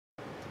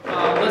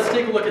let's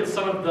take a look at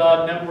some of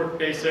the network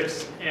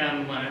basics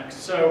in Linux.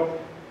 So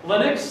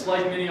Linux,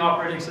 like many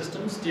operating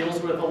systems,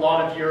 deals with a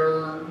lot of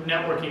your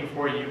networking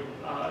for you.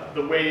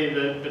 The way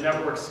the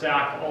network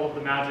stack, all of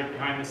the magic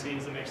behind the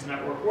scenes that makes the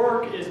network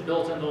work, is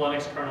built into the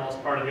Linux kernel as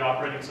part of the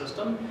operating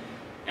system.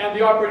 And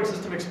the operating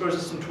system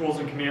exposes some tools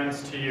and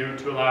commands to you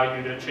to allow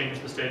you to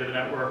change the state of the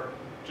network,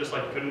 just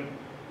like you could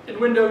in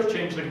Windows,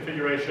 change the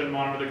configuration,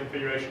 monitor the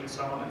configuration,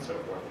 so on and so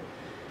forth.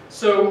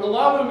 So a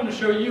lot of what I'm going to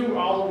show you,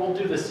 we'll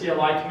do the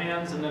CLI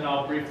commands, and then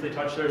I'll briefly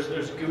touch,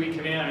 there's GUI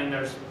command, I mean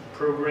there's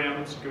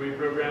programs, GUI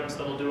programs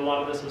that'll do a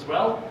lot of this as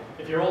well.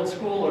 If you're old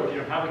school or if you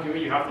don't have a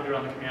GUI, you have to do it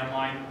on the command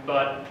line.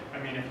 But I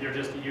mean, if you're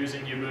just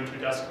using Ubuntu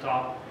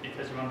desktop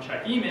because you want to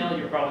check email,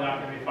 you're probably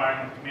not going to be firing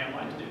on the command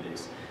line to do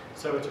these.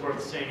 So it's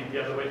worth seeing it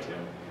the other way too.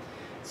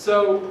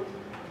 So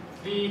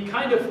the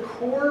kind of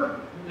core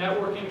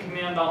networking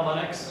command on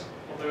Linux,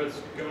 although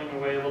it's going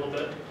away a little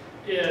bit,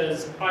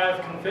 is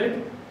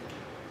ifconfig.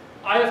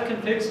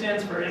 ifconfig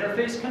stands for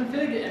interface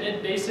config, and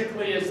it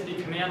basically is the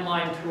command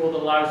line tool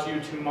that allows you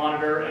to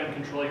monitor and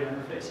control your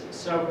interfaces.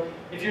 So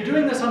if you're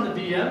doing this on the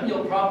VM,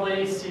 you'll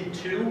probably see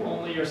two,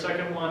 only your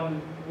second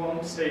one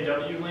won't say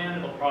WLAN,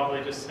 it'll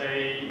probably just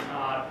say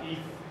ETH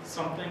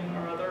something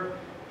or other.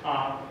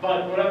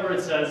 But whatever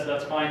it says,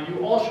 that's fine.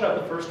 You all should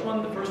have the first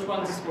one. The first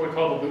one is what we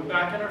call the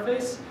loopback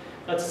interface.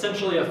 That's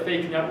essentially a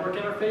fake network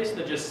interface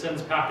that just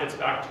sends packets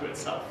back to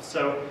itself.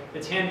 So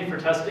it's handy for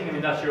testing. I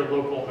mean, that's your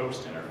local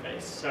host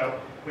interface. So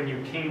when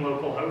you ping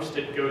localhost,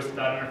 it goes to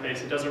that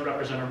interface. It doesn't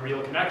represent a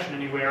real connection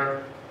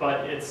anywhere,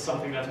 but it's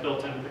something that's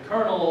built into the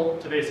kernel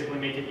to basically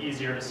make it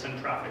easier to send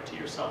traffic to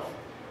yourself.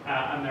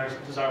 And there's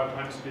desirable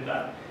times to do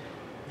that.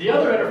 The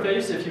other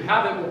interface, if you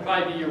have it, will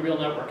probably be your real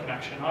network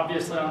connection.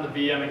 Obviously on the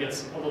VM it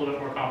gets a little bit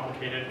more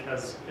complicated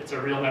because it's a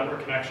real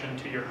network connection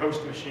to your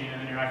host machine, and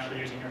then you're actually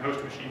using your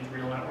host machine's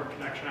real network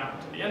connection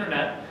out to the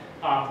internet.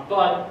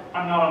 But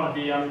I'm not on a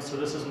VM, so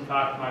this is in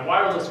fact my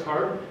wireless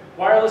card.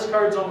 Wireless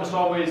cards almost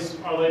always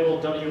are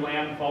labeled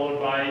WLAN followed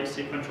by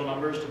sequential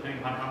numbers depending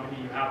upon how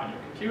many you have on your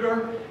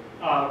computer.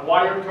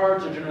 Wired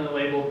cards are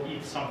generally labeled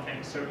ETH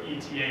something, so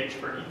ETH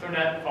for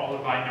Ethernet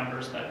followed by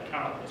numbers that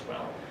count up as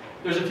well.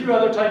 There's a few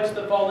other types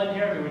that fall in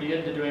here. I mean, when you get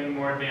into doing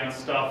more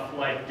advanced stuff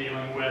like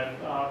dealing with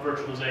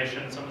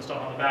virtualization, some of the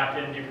stuff on the back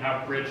end, you can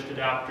have bridged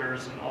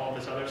adapters and all of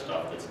this other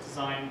stuff that's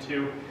designed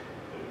to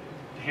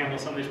handle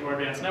some of these more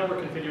advanced network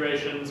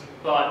configurations,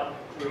 but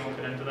we won't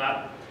get into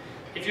that.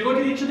 If you look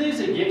at each of these,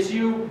 it gives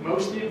you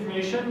most of the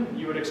information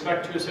you would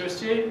expect to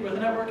associate with a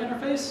network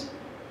interface.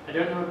 I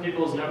don't know what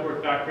people's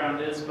network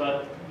background is,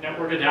 but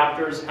network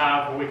adapters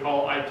have what we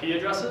call IP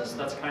addresses.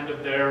 That's kind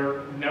of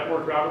their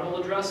network routable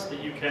address that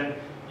you can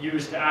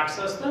use to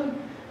access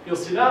them. You'll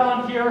see that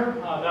on here.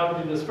 That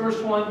would be this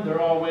first one. They're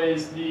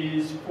always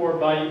these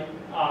 4-byte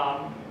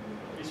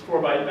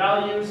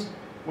values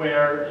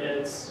where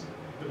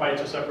the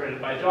bytes are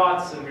separated by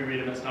dots and we read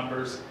them as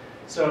numbers.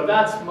 So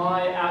that's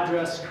my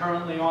address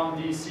currently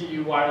on the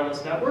CU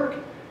wireless network.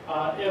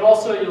 You'll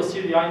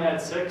see the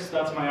INET6,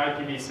 that's my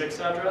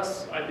IPv6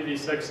 address.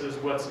 IPv6 is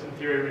what's in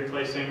theory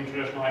replacing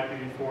traditional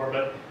IPv4,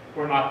 but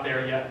we're not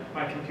there yet.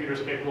 My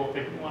computer's capable of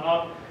picking one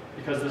up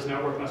because this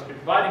network must be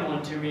providing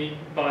one to me,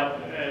 but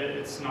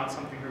it's not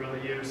something to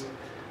really use.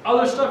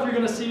 Other stuff you're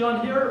going to see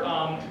on here,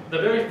 the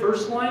very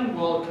first line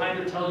will kind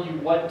of tell you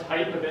what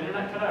type of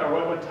internet connection,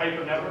 or what type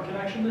of network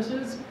connection this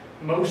is.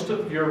 Most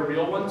of your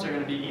real ones are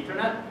going to be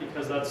Ethernet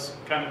because that's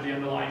kind of the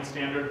underlying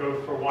standard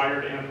both for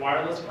wired and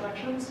wireless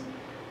connections.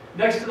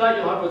 Next to that,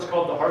 you'll have what's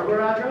called the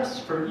hardware address.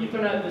 For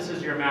Ethernet, this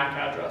is your MAC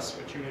address,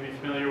 which you may be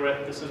familiar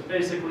with. This is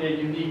basically a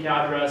unique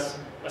address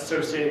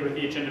associated with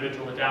each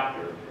individual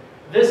adapter.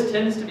 This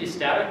tends to be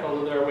static,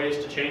 although there are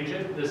ways to change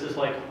it. This is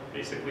like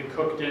basically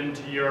cooked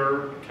into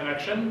your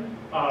connection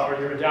or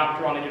your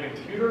adapter on a given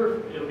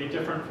computer. It'll be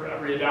different for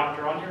every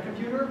adapter on your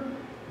computer.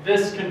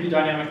 This can be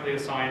dynamically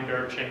assigned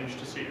or changed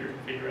to suit your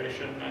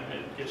configuration, and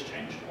it gets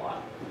changed a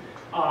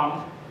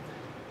lot.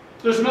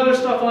 There's some other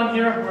stuff on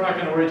here. We're not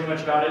going to worry too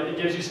much about it.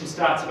 It gives you some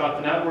stats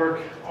about the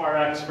network,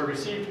 RX for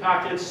received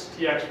packets,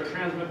 TX for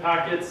transmit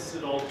packets.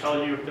 It'll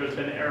tell you if there's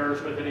been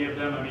errors with any of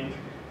them. I mean,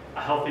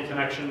 a healthy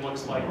connection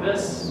looks like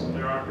this.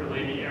 There aren't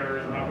really any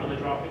errors. We're not really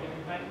dropping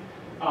anything.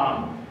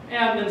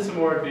 And then some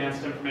more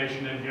advanced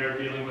information in here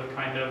dealing with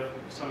kind of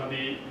some of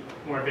the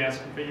more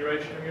advanced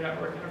configuration of your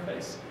network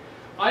interface.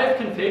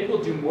 ifconfig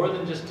will do more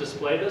than just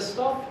display this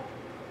stuff.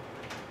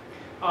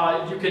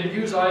 You can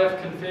use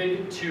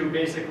ifconfig to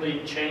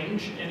basically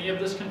change any of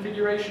this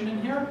configuration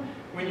in here.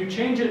 When you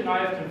change it in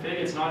ifconfig,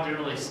 it's not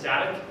generally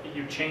static.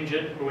 You change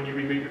it, but when you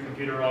reboot your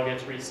computer, it all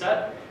gets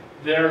reset.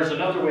 There's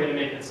another way to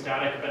make it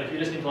static, but if you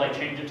just need to like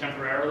change it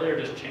temporarily or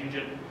just change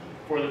it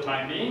for the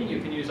time being,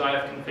 you can use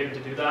ifconfig to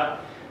do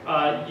that.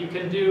 You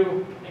can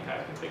do, I think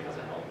ifconfig has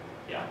a help,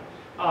 yeah.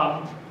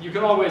 You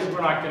can always,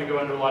 we're not going to go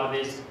into a lot of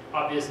these,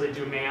 obviously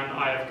do man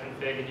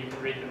ifconfig, and you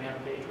can read the man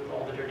page with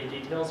all the dirty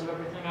details of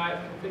everything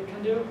ifconfig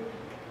can do.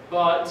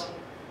 But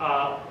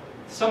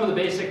some of the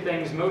basic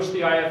things, most of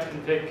the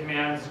ifconfig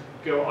commands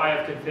go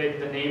ifconfig,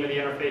 the name of the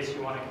interface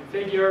you want to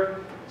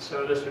configure.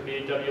 So this would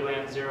be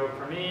WLAN 0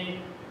 for me.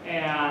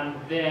 And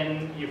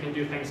then you can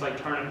do things like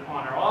turn it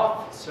on or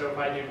off. So if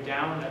I do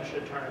down, that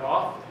should turn it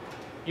off.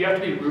 You have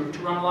to be root to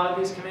run a lot of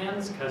these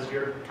commands because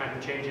you're kind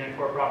of changing a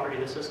core property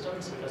of the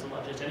system, so it doesn't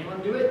let just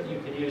anyone do it. You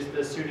can use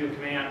the sudo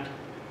command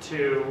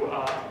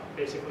to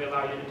basically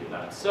allow you to do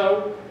that.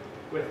 So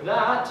with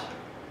that,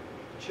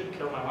 it should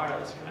kill my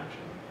wireless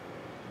connection.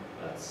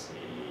 Let's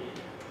see.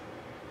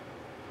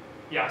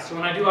 Yeah, so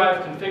when I do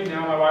ifconfig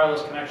now, my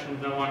wireless connection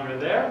is no longer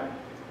there.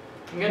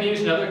 I'm going to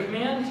use another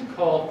command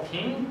called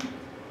ping.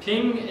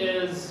 Ping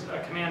is a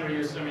command we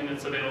use, I mean,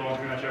 it's available on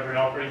pretty much every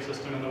operating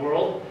system in the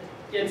world.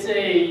 It's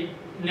a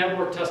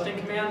network testing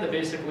command that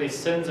basically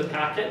sends a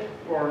packet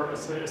or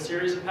a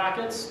series of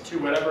packets to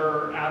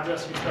whatever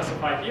address you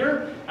specify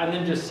here, and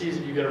then just sees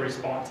if you get a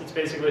response. It's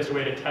basically just a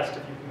way to test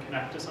if you can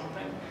connect to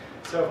something.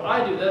 So if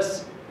I do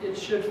this, it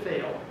should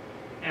fail.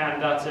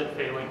 And that's it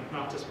failing,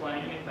 not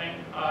displaying anything.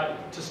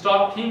 To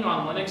stop ping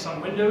on Linux,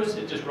 on Windows,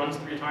 it just runs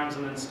 3 times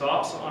and then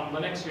stops. On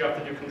Linux, you have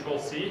to do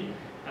Control-C,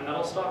 and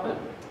that'll stop it.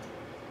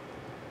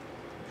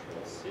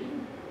 Control-C.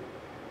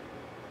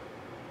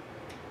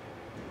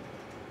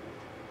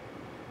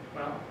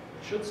 Well,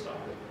 it should stop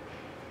it.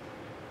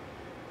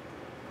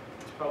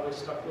 It's probably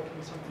stuck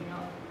looking something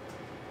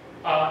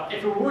up.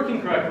 If it were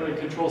working correctly,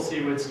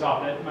 Control-C would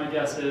stop it. My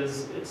guess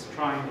is it's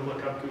trying to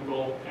look up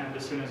Google, and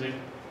as soon as it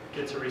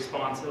gets a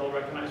response, it'll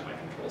recognize my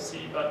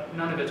Control-C, but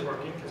none of it's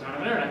working because I don't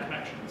have an internet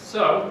connection.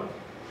 So,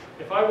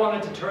 if I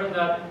wanted to turn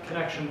that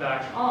connection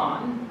back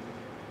on,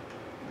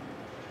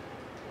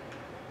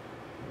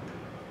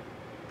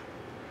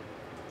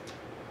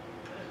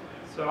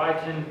 so I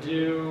can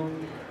do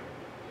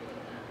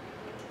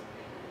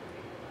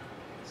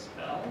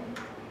spell.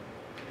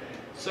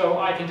 So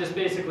I can just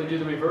basically do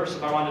the reverse.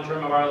 If I wanted to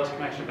turn my wireless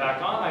connection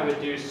back on, I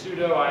would do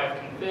sudo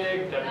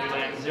ifconfig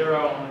WLAN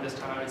 0, only this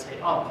time I would say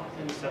up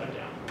instead of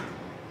down.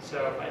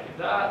 So if I do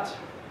that,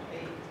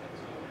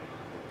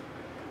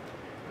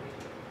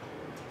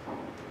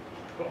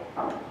 cool.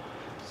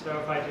 So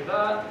if I do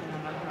that,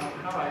 and I don't know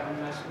how I run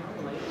this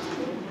normally, it's a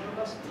little more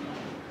robust.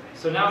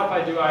 So now if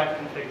I do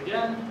ifconfig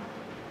again,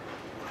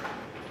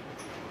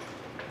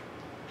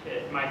 you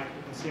can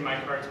see my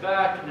card's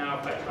back. Now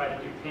if I try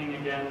to do ping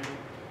again,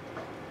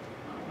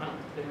 not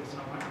hitting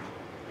somewhere.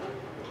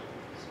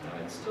 So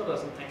it still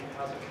doesn't think it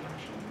has a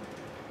connection.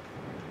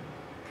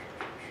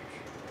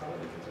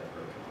 Probably because I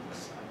broke it on this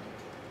side.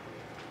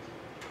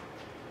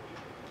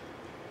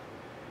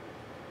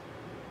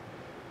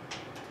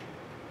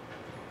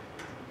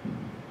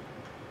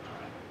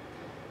 Alright.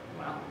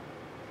 Well,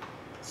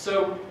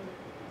 so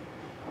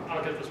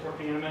I'll get this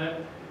working in a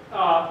minute.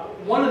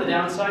 One of the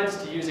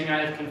downsides to using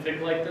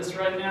ifconfig like this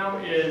right now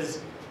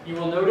is you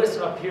will notice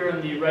up here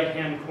in the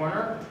right-hand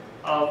corner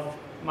of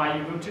my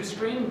Ubuntu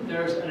screen,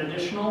 there's an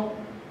additional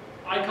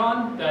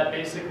icon that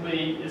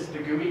basically is the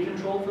GUI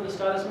control for the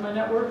status of my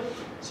network.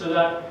 So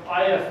that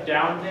if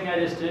down thing I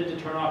just did to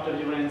turn off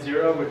WLAN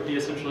 0 would be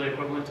essentially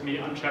equivalent to me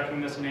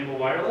unchecking this enable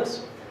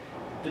wireless.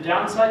 The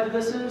downside to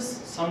this is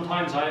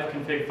sometimes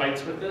ifconfig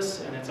fights with this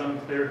and it's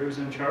unclear who's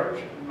in charge.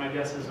 And my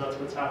guess is that's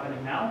what's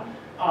happening now.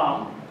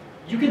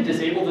 You can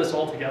disable this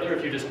altogether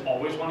if you just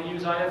always want to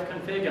use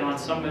ifconfig, and on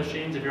some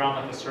machines, if you're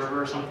on like a server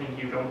or something,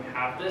 you don't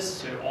have this,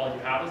 so all you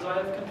have is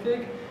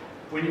ifconfig.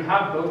 When you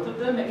have both of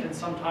them, it can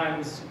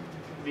sometimes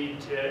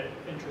lead to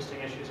interesting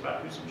issues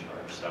about who's in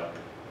charge. So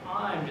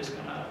I'm just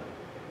going to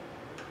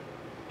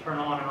turn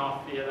on and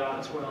off via that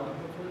as well, and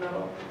hopefully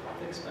that'll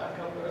fix back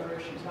up whatever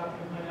issues happen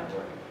with my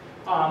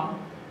network.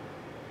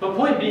 But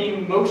point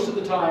being, most of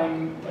the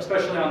time,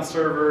 especially on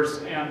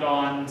servers and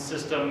on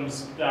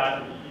systems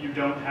that you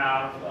don't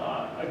have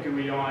a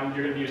GUI on,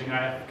 you're going to be using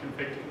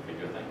ifconfig to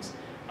configure things.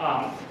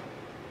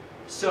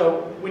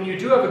 So when you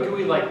do have a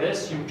GUI like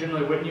this, you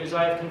generally wouldn't use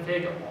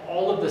ifconfig.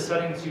 All of the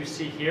settings you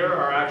see here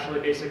are actually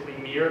basically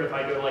mirrored. If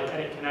I go to like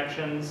edit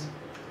connections,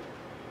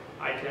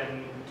 I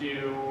can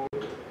do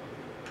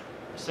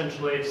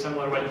essentially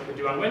similar to what you could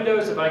do on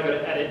Windows. If I go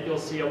to edit, you'll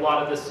see a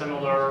lot of the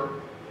similar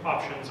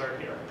options are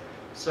here.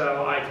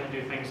 So I can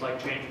do things like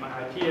change my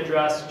IP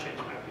address, change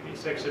my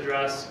IPv6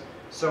 address,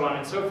 so on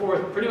and so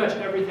forth. Pretty much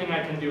everything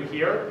I can do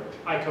here,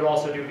 I could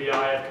also do via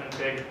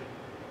ifconfig,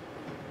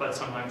 but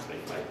sometimes they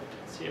fight.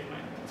 Let's see if my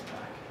internet's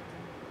back.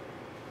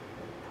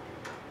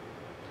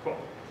 Cool.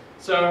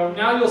 So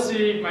now you'll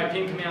see my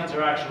ping commands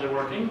are actually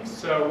working.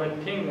 So when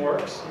ping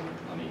works,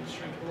 let me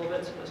shrink a little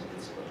bit so it doesn't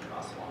get split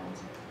across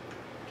lines.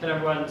 Can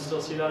everyone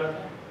still see that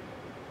okay?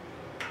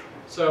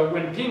 So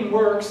when ping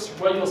works,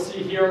 what you'll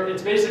see here,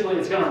 it's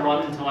going to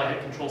run until I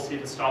hit Control-C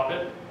to stop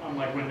it,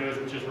 unlike Windows,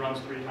 which just runs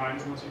 3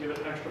 times unless you give it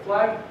an extra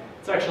flag.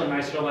 It's actually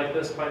nicer like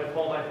this by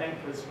default, I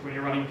think, because when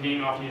you're running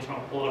ping, often you just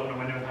want to pull it up in a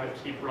window and have it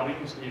keep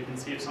running so you can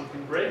see if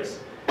something breaks.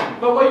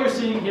 But what you're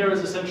seeing here is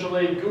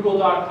essentially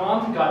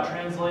google.com got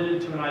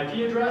translated to an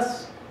IP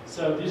address.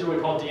 So these are what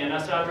we call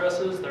DNS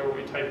addresses. They're what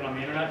we type in on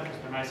the internet because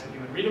they're nice and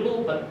human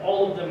readable, but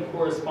all of them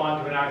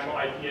correspond to an actual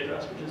IP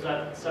address, which is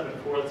that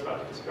 74 that's about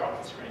to just drop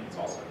the screen. It's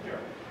also here.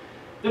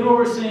 Then what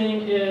we're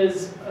seeing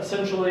is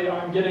essentially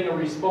I'm getting a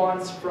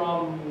response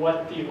from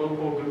what the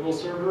local Google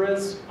server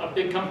is. A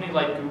big company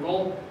like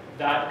Google,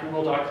 that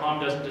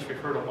google.com doesn't just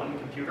refer to one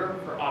computer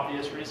for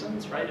obvious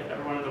reasons, right? If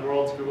everyone in the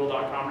world's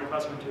google.com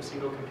request went to a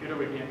single computer,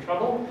 we'd be in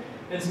trouble.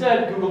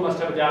 Instead, Google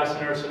must have a data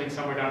center sitting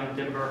somewhere down in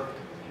Denver,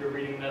 if you're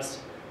reading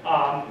this.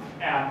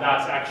 And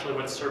that's actually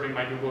what's serving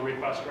my Google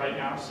request right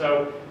now.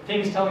 So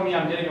ping's telling me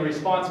I'm getting a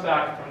response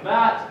back from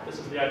that. This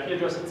is the IP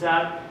address it's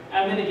at.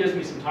 And then it gives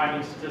me some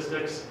timing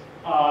statistics.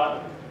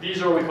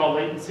 These are what we call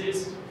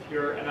latencies. If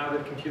you're an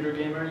avid computer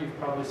gamer, you've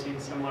probably seen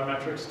similar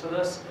metrics to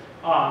this.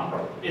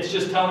 It's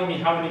just telling me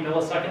how many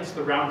milliseconds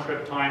the round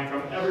trip time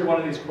from every one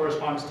of these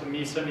corresponds to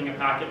me sending a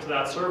packet to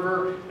that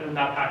server and then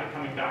that packet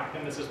coming back,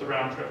 and this is the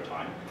round trip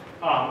time.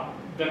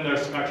 Then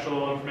there's some extra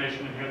little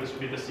information in here. This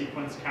would be the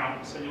sequence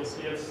count, so you'll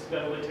see it's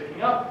steadily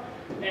ticking up,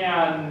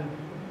 and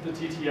the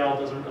TTL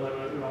doesn't really,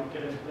 we won't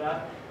get into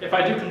that. If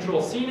I do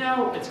Control-C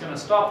now, it's going to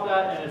stop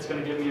that, and it's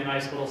going to give me a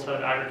nice little set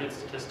of aggregate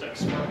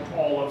statistics from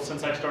all of,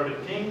 since I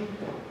started ping.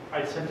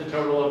 I sent a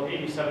total of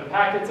 87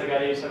 packets. I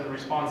got 87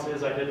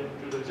 responses. I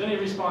didn't lose any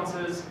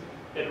responses.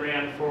 It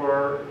ran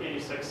for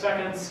 86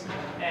 seconds.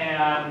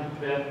 And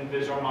then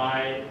these are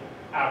my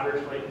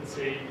average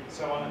latency,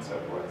 so on and so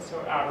forth. So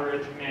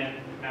average, min,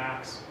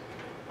 max,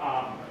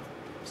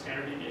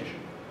 standard deviation.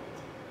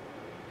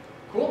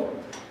 Cool.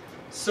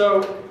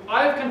 So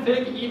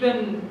ifconfig,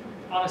 even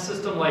on a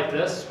system like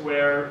this,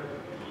 where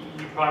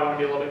you probably want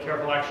to be a little bit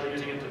careful actually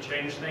using it to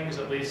change things,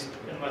 at least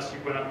unless you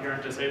went up here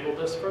and disabled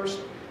this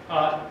first.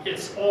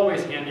 It's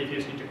always handy if you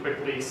just need to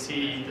quickly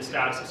see the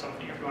status of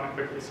something, if you want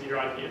to quickly see your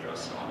IP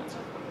address, so on and so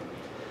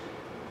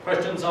forth.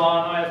 Questions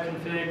on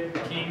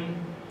ifconfig, ping?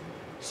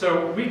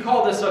 So we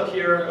call this up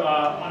here,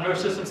 on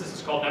most systems this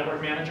is called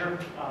Network Manager.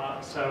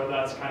 So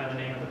that's kind of the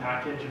name of the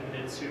package. If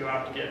it is sudo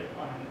apt-get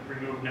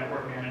remove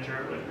Network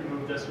Manager, it would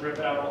remove this and rip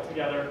it out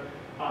altogether.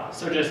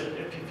 So just,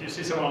 if you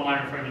see someone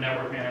online referring to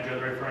Network Manager,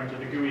 they're referring to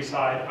the GUI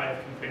side,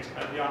 ifconfig's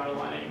kind of the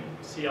underlying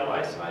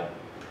CLI side.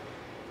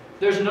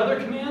 There's another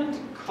command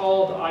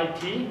called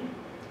IP,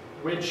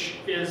 which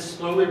is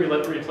slowly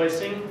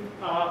replacing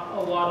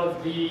a lot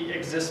of the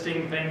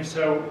existing things,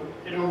 so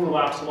it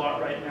overlaps a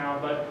lot right now,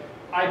 but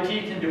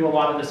IP can do a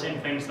lot of the same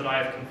things that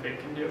ifconfig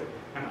can do.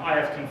 And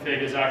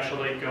ifconfig is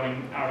actually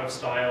going out of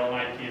style,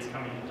 and IP is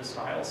coming into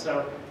style.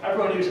 So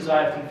everyone uses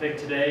ifconfig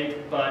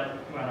today, but,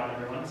 well, not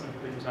everyone, some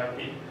people use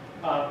IP.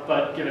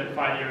 But give it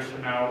 5 years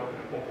from now,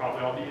 we'll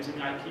probably all be using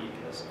IP,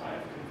 because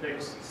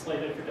ifconfig's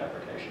slated for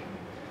deprecation.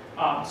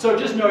 So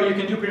just know you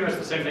can do pretty much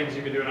the same things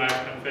you can do in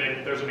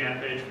ifconfig. There's a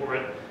man page for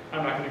it.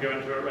 I'm not going to go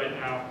into it right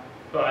now,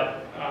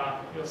 but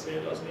you'll see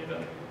it does need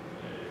it.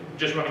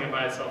 Just running it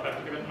by itself, I have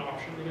to give it an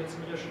option to get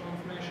some additional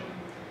information.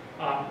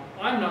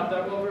 I'm not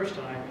that well versed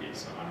in IP,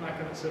 so I'm not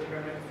going to sit here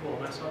and make a fool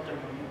of myself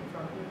demoing it in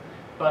front of you.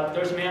 But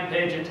there's a man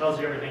page, it tells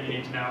you everything you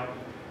need to know,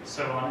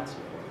 so on and so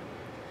forth.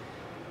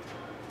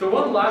 The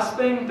one last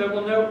thing that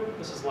we'll note,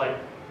 this is like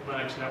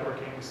Linux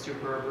networking,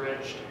 super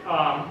abridged.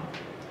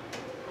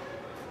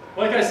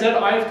 Like I said,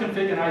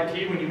 ifconfig and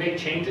IP, when you make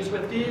changes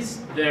with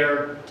these,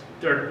 they're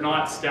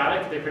not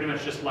static. They pretty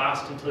much just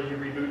last until you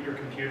reboot your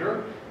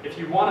computer. If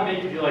you want to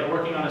make, if you're like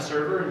working on a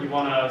server and you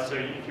want to, so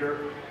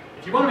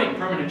if you want to make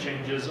permanent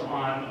changes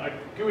on a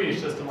GUI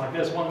system like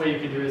this, one way you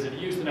can do is if you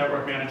use the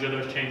network manager,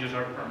 those changes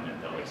are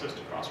permanent. They'll exist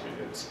across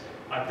reboots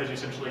because you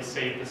essentially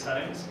save the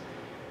settings.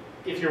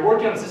 If you're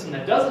working on a system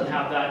that doesn't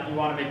have that and you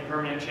want to make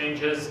permanent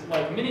changes,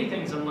 like many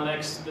things in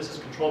Linux, this is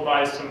controlled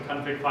by some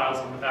config files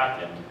on the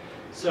back end.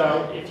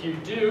 So if you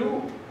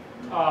do,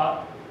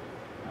 I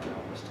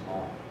don't list them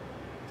all.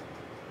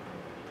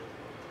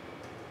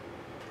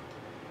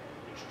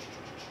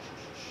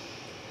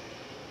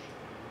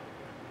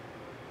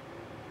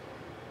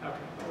 Okay,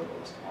 I will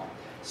list them all.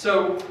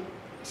 So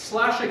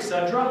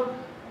 /etc,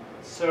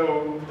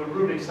 so the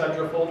root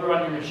etc folder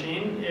on your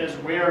machine is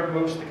where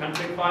most of the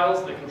config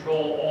files that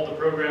control all the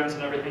programs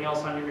and everything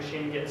else on your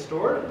machine get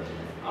stored.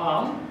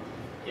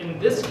 In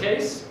this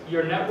case,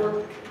 your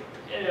network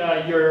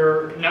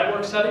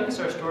settings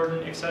are stored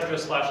in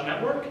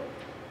etc/network,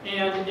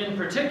 and in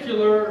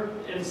particular,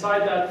 inside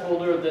that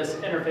folder, this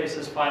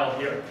interfaces file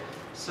here.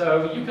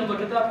 So you can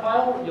look at that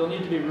file. You'll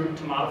need to be root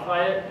to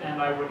modify it,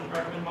 and I wouldn't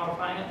recommend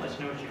modifying it unless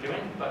you know what you're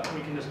doing, but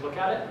we can just look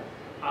at it.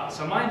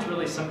 So mine's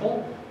really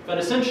simple, but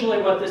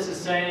essentially what this is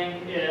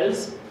saying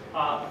is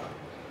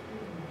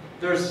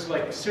there's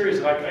like a series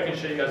of, I can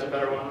show you guys a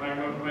better one when I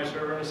remote to my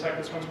server in a sec.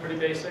 This one's pretty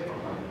basic.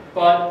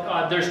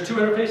 But there's two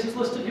interfaces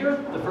listed here.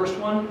 The first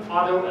one,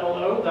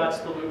 auto-LO, that's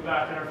the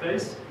loopback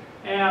interface.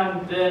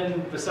 And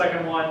then the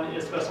second one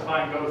is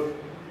specifying both.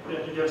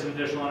 It gives an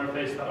additional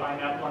interface, that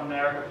INET one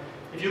there.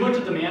 If you looked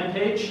at the man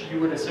page, you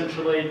would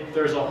essentially,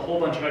 there's a whole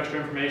bunch of extra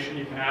information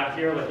you can add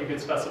here. Like you could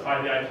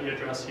specify the IP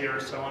address here,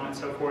 so on and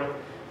so forth.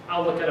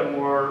 I'll look at a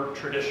more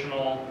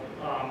traditional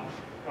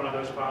one of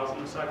those files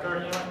in a sec, or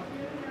you know,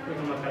 we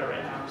can look at it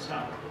right now. So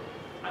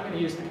I'm going to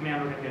use the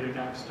command we're going to do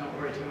next. Don't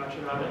worry too much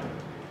about it.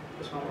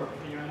 This won't work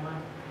for you anyway.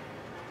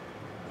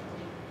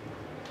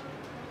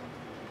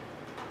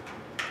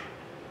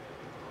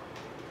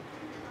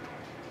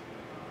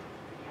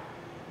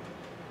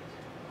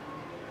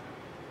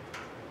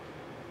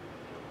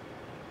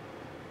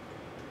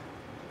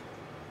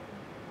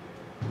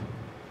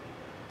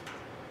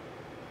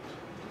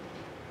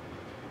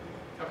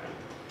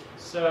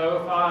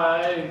 So if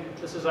I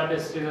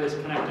basically is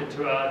connected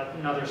to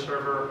another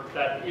server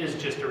that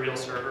is just a real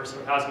server,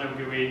 so it has no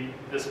GUI.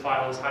 This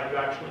file is how you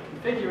actually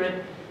configure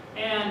it.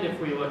 And if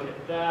we look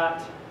at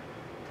that,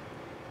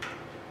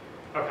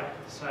 okay,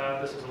 so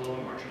this is a little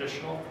more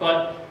traditional.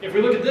 But if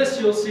we look at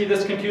this, you'll see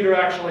this computer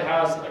actually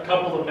has a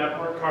couple of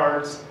network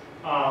cards.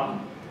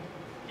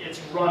 It's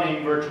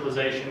running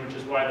virtualization, which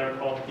is why they're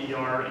called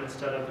DR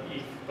instead of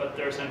ETH, but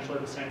they're essentially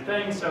the same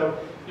thing. So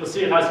you'll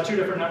see it has two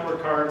different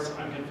network cards.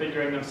 I'm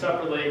configuring them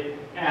separately,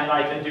 and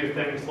I can do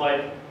things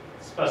like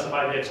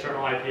specify the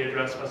external IP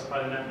address,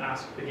 specify the net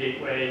mask, the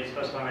gateway,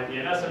 specify my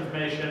DNS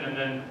information, and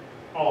then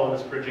all of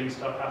this bridging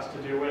stuff has to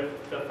do with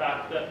the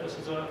fact that this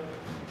is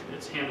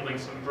it's handling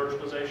some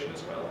virtualization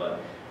as well.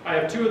 But I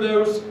have two of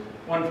those,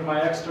 one for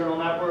my external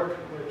network,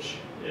 which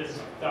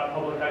is that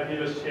public IP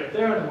address you see up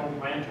there, and one for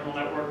my internal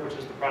network, which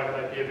is the private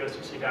IP address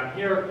you see down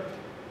here.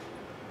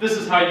 This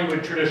is how you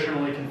would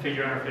traditionally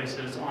configure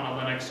interfaces on a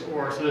Linux,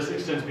 so this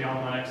extends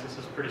beyond Linux. This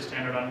is pretty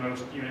standard on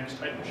most Unix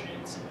type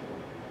machines.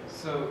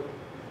 So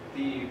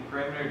the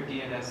parameter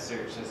DNS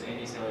search says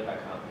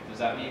andysailor.com. Does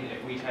that mean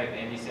if we type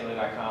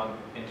andysailor.com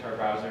into our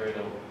browser,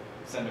 it'll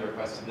send a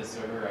request to this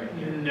server right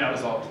here? No.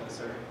 Resolve to the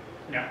server?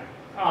 No.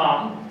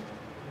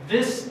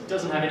 This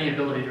doesn't have any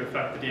ability to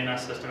affect the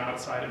DNS system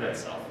outside of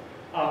itself.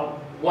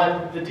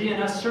 What the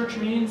DNS search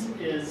means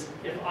is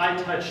if I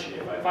type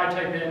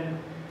in,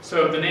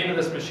 so the name of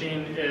this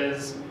machine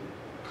is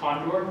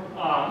Condor,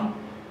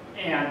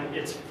 and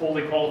it's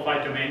fully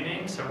qualified domain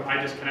name, so when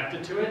I just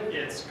connected to it,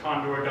 it's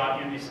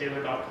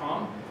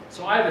condor.andysailor.com.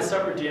 So I have a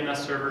separate DNS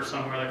server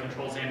somewhere that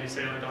controls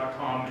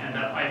andysailor.com, and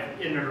that I've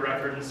entered a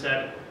record and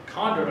said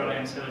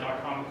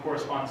condor.andysailor.com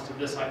corresponds to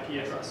this IP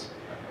address.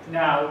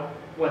 Now,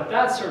 what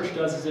that search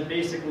does is it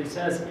basically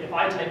says if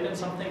I type in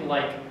something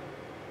like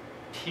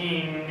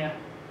ping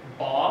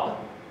Bob,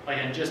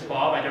 and just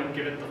Bob, I don't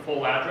give it the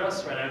full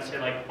address, right? I don't say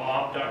like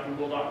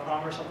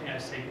bob.google.com or something, I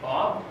just say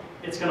Bob.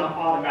 It's going to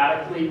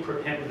automatically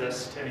prepend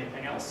this to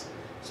anything else.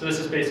 So this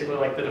is basically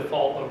like the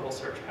default local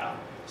search path.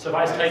 So if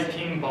I type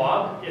ping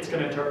Bob, it's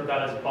going to interpret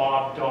that as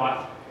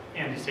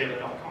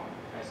bob.andysailor.com.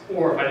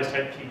 Or if I just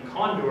type ping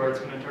Condor, it's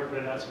going to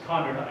interpret it as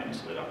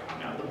condor.andysailor.com.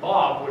 Now the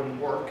Bob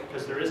wouldn't work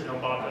because there is no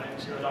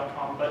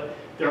bob.andysailor.com, but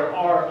there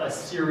are a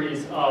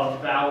series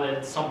of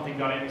valid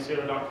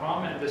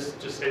something.andysailor.com, and this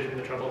just saves me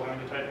the trouble of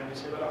having to type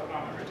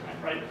andysailor.com every time,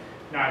 right?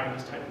 Now I can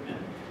just type them in.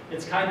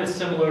 It's kind of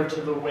similar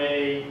to the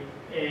way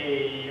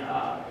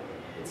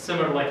it's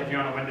similar like if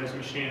you're on a Windows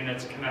machine and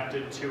it's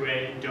connected to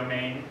a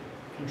domain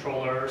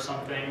controller or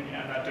something,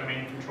 and that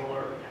domain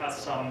controller has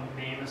some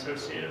name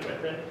associated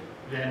with it,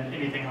 then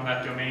anything on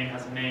that domain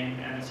has a name,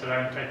 and instead of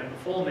having to type in the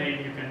full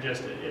name, you can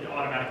just, it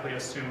automatically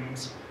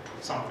assumes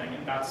something,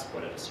 and that's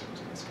what it assumes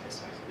in this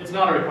case. It's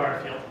not a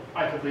required field.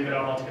 I could leave it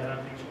out altogether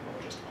and things would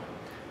work just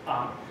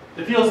fine.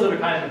 The fields that are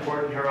kind of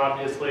important here are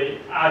obviously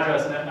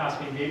address, net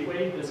masking,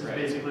 gateway. This is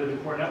basically the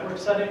core network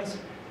settings.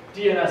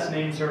 DNS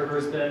name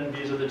servers, then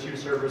these are the two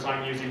servers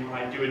I'm using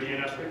when I do a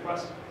DNS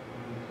request.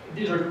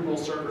 These are Google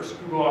servers.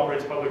 Google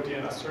operates public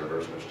DNS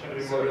servers, which tend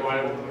to be more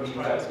reliable than most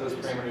private. Those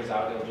parameters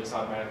out, it'll just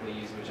automatically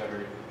use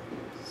whichever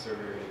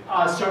server.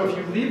 So if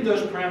you leave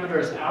those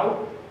parameters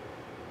out,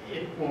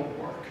 it won't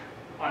work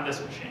on this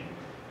machine.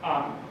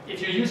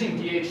 If you're using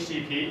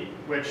DHCP,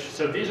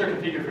 so these are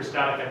configured for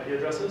static IP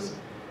addresses.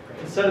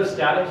 Instead of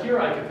static here,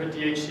 I could put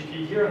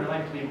DHCP here, and then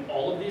I can leave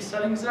all of these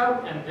settings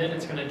out, and then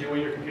it's going to do what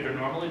your computer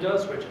normally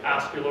does, which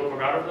asks your local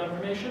router for that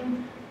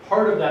information.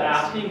 Part of that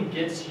asking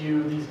gets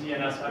you these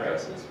DNS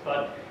addresses,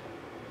 but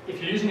if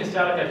you're using a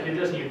static IP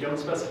address and you don't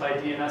specify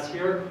DNS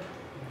here,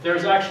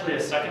 there's actually a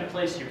second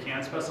place you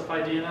can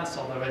specify DNS,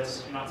 although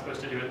you're not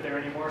supposed to do it there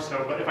anymore.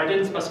 But if I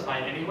didn't specify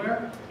it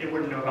anywhere, it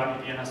wouldn't know about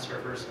any DNS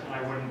servers, and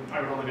I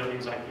would only be able to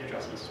use IP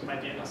addresses. My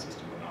DNS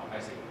system would not. I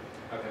see.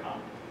 Okay.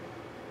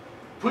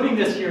 Putting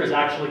this here is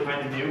actually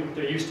kind of new.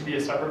 There used to be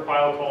a separate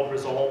file called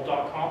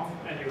resolve.com,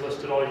 and you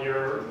listed all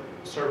your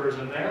servers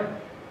in there.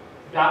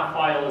 That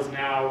file is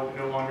now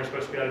no longer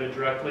supposed to be edited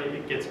directly.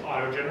 It gets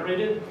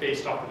auto-generated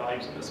based off the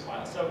values in this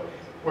file. So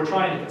we're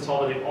trying to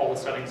consolidate all the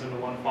settings into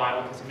one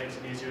file because it makes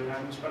it easier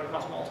than spread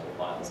across multiple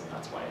files, and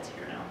that's why it's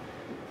here now.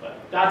 But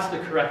that's the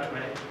correct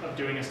way of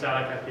doing a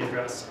static IP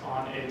address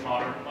on a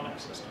modern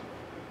Linux system.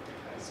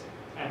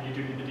 And you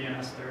do need the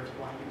DNS there if you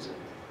want to use it.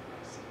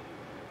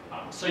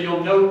 So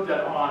you'll note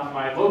that on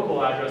my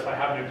local address, I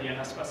have no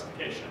DNS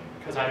specification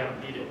because I don't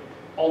need it.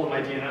 All of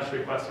my DNS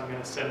requests I'm going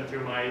to send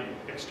through my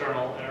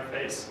external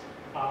interface.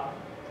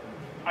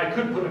 I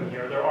could put them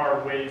here. There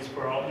are ways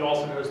for all. You'll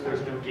also notice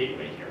there's no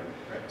gateway here.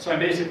 Right. So I'm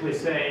basically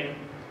saying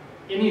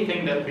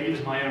anything that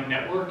leaves my own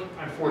network,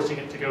 I'm forcing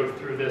it to go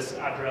through this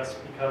address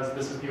because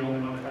this is the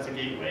only one that has a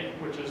gateway,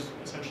 which is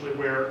essentially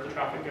where the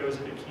traffic goes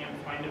if it can't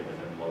find it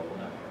within the local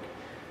network.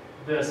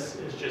 This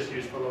is just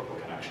used for local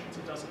connections.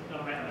 It doesn't, none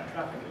of my internet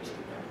traffic goes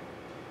through there.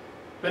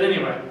 But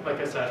anyway,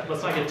 like I said,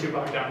 let's not get too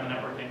bogged down in the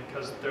networking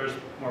because there's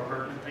more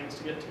pertinent things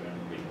to get to,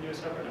 and we can do a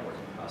separate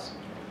networking class.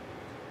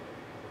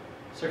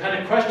 So kind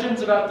of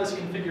questions about this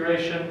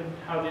configuration,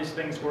 how these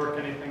things work,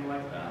 anything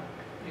like that?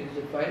 is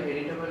the file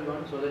editable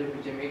one, so that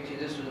if you make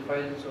changes to the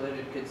file, so that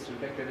it gets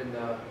reflected in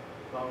the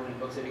normal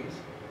network settings?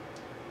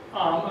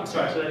 I'm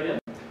sorry, say that again?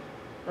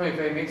 No, if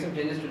I make some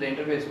changes to the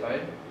interface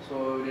file, so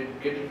will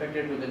it get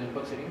reflected to the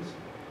network settings?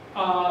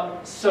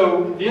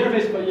 So the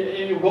interface, but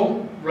it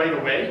won't right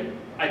away.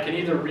 I can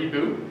either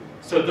reboot.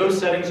 So those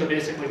settings are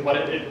basically what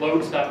it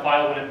loads that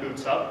file when it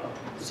boots up.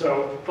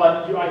 So,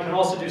 but I can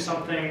also do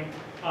something.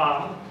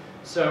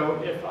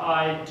 So if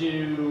I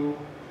do,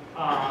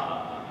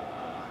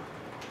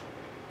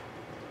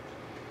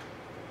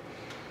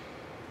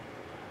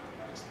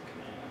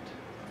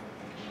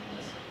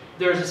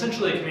 there's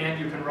essentially a command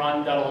you can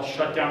run that'll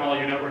shut down all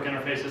your network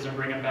interfaces and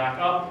bring them back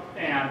up,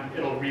 and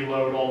it'll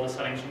reload all the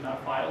settings from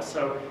that file.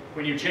 So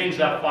when you change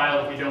that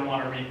file, if you don't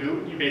want to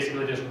reboot, you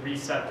basically just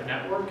reset the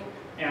network,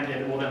 and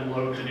it will then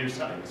load the new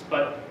settings.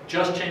 But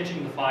just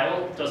changing the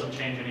file doesn't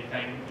change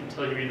anything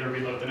until you either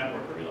reload the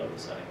network or reload the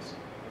settings.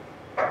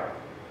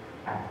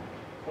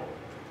 Cool.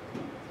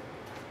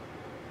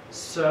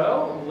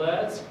 So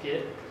let's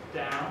get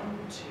down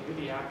to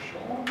the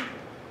actual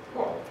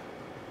core.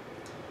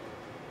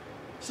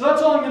 So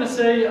that's all I'm going to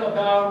say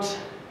about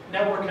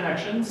network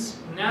connections.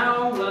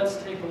 Now let's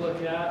take a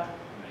look at,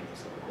 make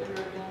this a little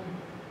bigger again.